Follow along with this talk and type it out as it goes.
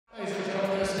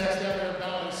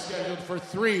for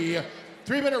 3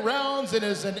 3-minute rounds and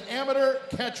is an amateur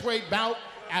catchweight bout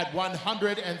at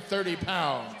 130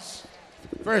 pounds.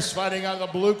 First, fighting out of the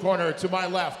blue corner to my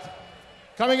left.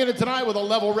 Coming into tonight with a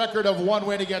level record of 1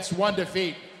 win against 1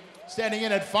 defeat. Standing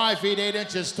in at 5 feet 8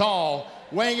 inches tall,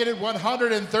 weighing in at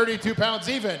 132 pounds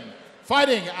even.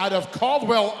 Fighting out of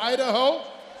Caldwell, Idaho,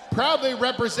 proudly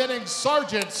representing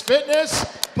Sergeant's Fitness.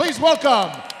 Please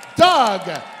welcome Doug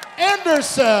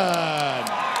Anderson.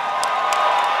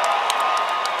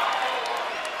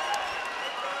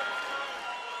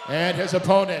 And his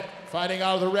opponent, fighting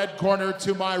out of the red corner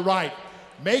to my right,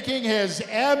 making his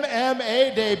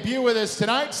MMA debut with us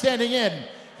tonight, standing in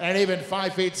at even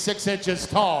 5 feet 6 inches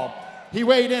tall. He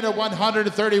weighed in at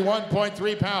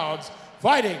 131.3 pounds,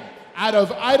 fighting out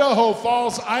of Idaho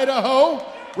Falls, Idaho,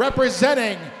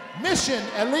 representing Mission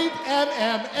Elite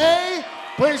MMA.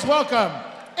 Please welcome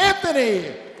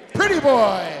Anthony Pretty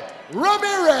Boy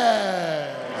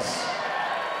Ramirez.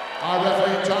 Our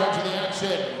referee in charge of the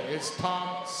action is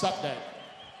Tom Supnick.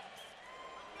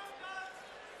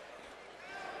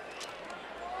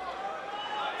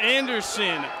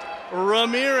 Anderson,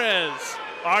 Ramirez,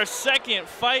 our second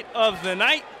fight of the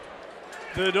night.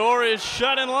 The door is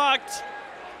shut and locked.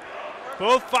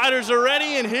 Both fighters are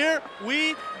ready, and here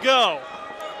we go.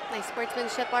 Nice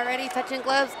sportsmanship already, touching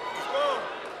gloves.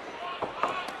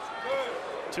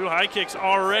 2 high kicks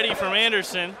already from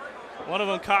Anderson. One of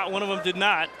them caught, one of them did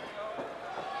not.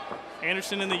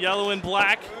 Anderson in the yellow and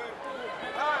black.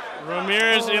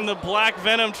 Ramirez in the black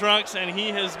Venom trunks, and he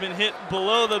has been hit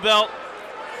below the belt.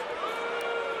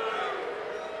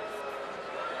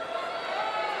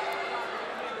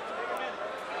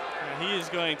 And he is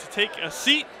going to take a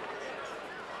seat.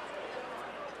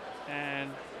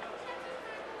 And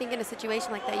I think in a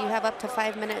situation like that, you have up to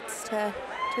 5 minutes to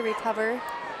recover.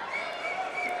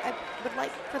 I would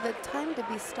like for the time to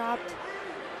be stopped.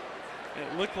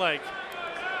 It looked like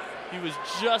he was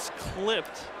just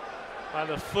clipped by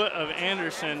the foot of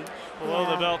Anderson below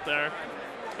the belt there.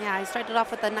 Yeah, he started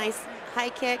off with a nice high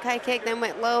kick, then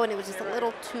went low, and it was just a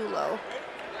little too low.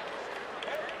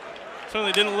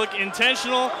 Certainly didn't look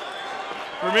intentional.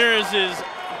 Ramirez is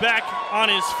back on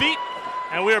his feet,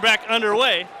 and we are back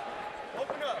underway.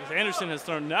 As Anderson has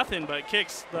thrown nothing but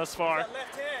kicks thus far.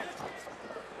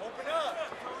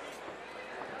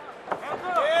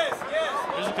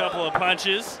 There's a couple of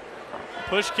punches.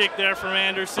 Push kick there from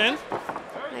Anderson.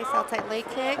 Nice outside leg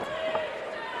kick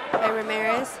by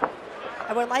Ramirez.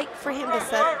 I would like for him to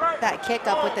set that kick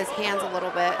up with his hands a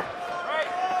little bit.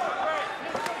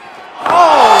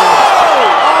 Oh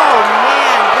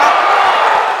man.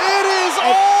 It is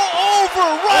all over.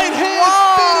 Right hand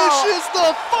finishes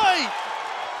the fight.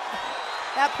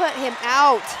 That put him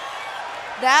out.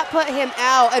 That put him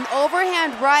out. An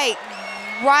overhand right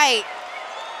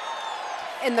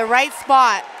in the right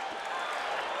spot.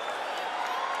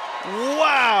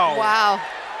 Wow. Wow.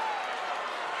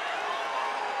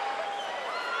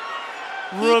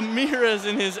 Ramirez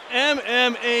in his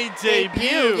MMA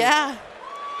debut. Yeah.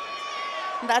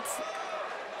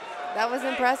 That was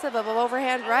impressive of an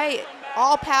overhand right.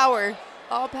 All power.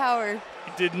 All power.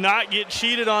 He did not get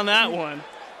cheated on that one.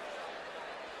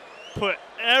 Put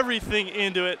everything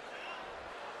into it.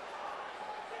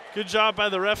 Good job by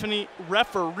the referee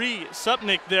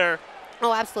Supnick there.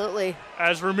 Oh, absolutely.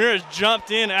 As Ramirez jumped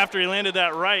in after he landed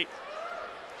that right.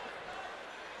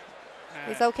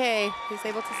 He's okay. He's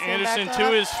able to stand Anderson back to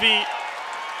up. his feet.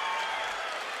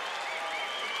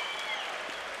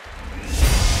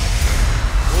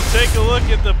 We'll take a look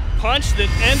at the punch that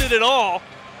ended it all.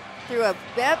 Threw a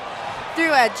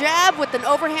jab with an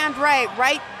overhand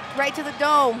right to the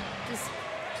dome. Just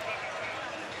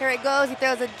here it goes. He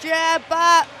throws a jab,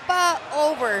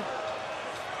 over.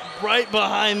 Right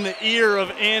behind the ear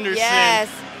of Anderson. Yes.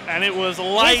 And it was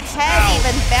lights His head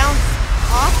even bounced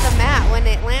off the mat when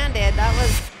it landed.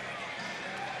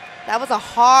 That was a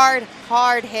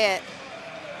hard hit.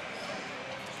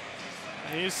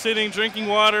 And he's sitting, drinking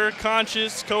water,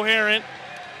 conscious, coherent.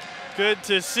 Good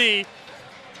to see.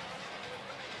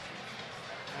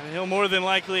 And he'll more than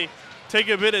likely take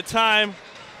a bit of time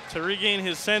to regain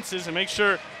his senses and make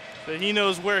sure that he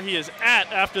knows where he is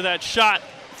at after that shot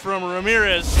from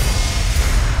Ramirez.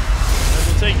 As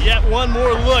we'll take yet one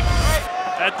more look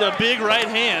at the big right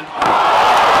hand.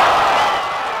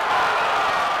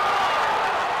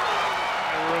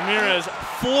 And Ramirez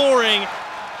flooring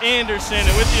Anderson,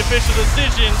 and with the official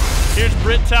decision, here's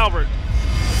Britt Talbert.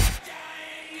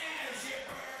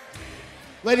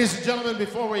 Ladies and gentlemen,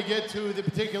 before we get to the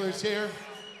particulars here,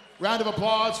 round of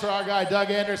applause for our guy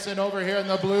Doug Anderson over here in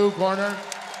the blue corner.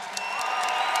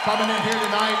 Coming in here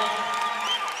tonight,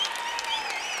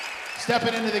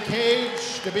 stepping into the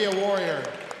cage to be a warrior.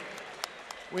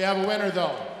 We have a winner,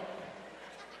 though.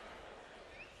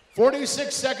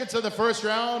 46 seconds of the first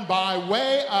round by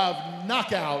way of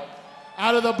knockout.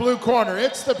 Out of the blue corner,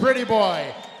 it's the pretty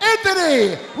boy,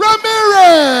 Anthony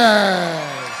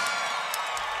Ramirez.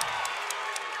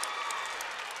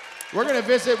 We're going to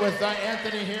visit with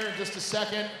Anthony here in just a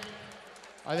second.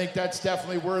 I think that's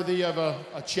definitely worthy of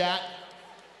a chat.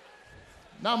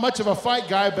 Not much of a fight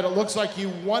guy, but it looks like you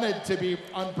wanted to be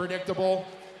unpredictable,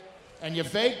 and you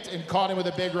faked and caught him with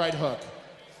a big right hook.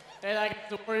 Hey, that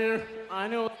guy's a warrior. I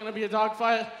knew it was gonna be a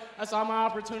dogfight. I saw my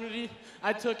opportunity.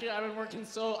 I took it. I've been working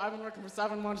for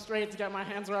 7 months straight to get my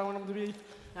hands where I want them to be.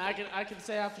 And I can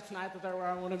say after tonight that they're where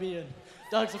I want to be. And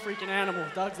Doug's a freaking animal.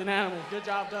 Doug's an animal. Good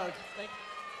job, Doug. Thank you.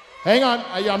 Hang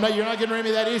on, you're not getting rid of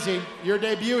me that easy. Your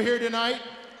debut here tonight,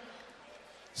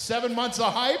 7 months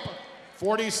of hype,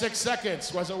 46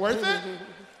 seconds. Was it worth it?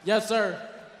 Yes, sir.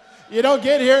 You don't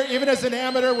get here, even as an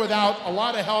amateur, without a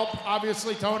lot of help,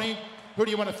 obviously, Tony. Who do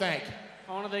you want to thank?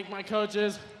 I want to thank my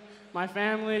coaches, my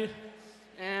family,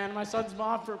 and my son's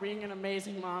mom for being an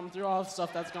amazing mom through all the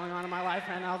stuff that's going on in my life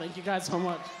right now. Thank you guys so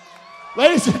much.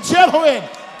 Ladies and gentlemen,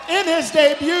 in his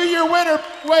debut, your winner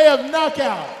way of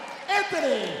knockout,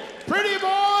 Anthony Pretty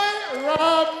Boy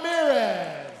Ramirez.